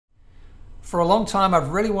For a long time, I've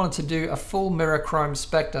really wanted to do a full mirror chrome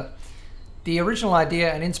Spectre. The original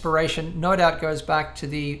idea and inspiration no doubt goes back to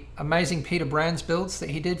the amazing Peter Brand's builds that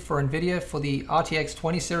he did for NVIDIA for the RTX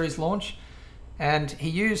 20 series launch. And he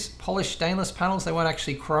used polished stainless panels. They weren't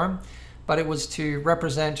actually chrome, but it was to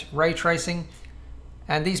represent ray tracing.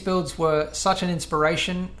 And these builds were such an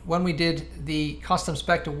inspiration. When we did the custom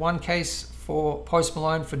Spectre 1 case for Post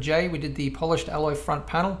Malone for Jay, we did the polished alloy front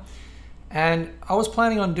panel. And I was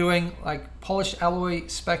planning on doing like polished alloy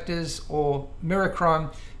Spectres or mirror chrome,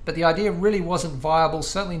 but the idea really wasn't viable,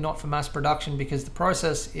 certainly not for mass production, because the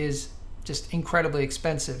process is just incredibly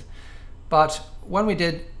expensive. But when we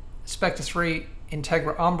did Spectre 3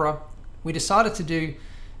 Integra Umbra, we decided to do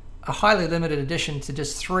a highly limited edition to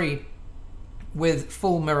just 3 with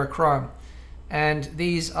full mirror chrome. And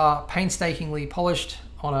these are painstakingly polished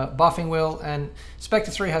on a buffing wheel, and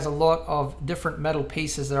Spectre 3 has a lot of different metal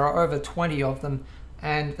pieces. There are over 20 of them,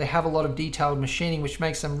 and they have a lot of detailed machining, which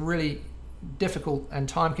makes them really difficult and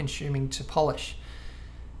time consuming to polish.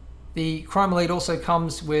 The Chrome Elite also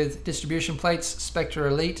comes with distribution plates, Spectre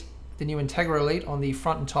Elite, the new Integra Elite on the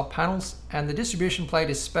front and top panels, and the distribution plate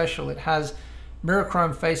is special. It has mirror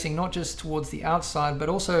chrome facing not just towards the outside, but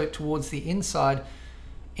also towards the inside,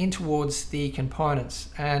 in towards the components.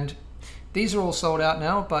 And these are all sold out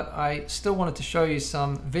now, but I still wanted to show you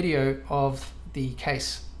some video of the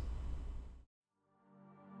case.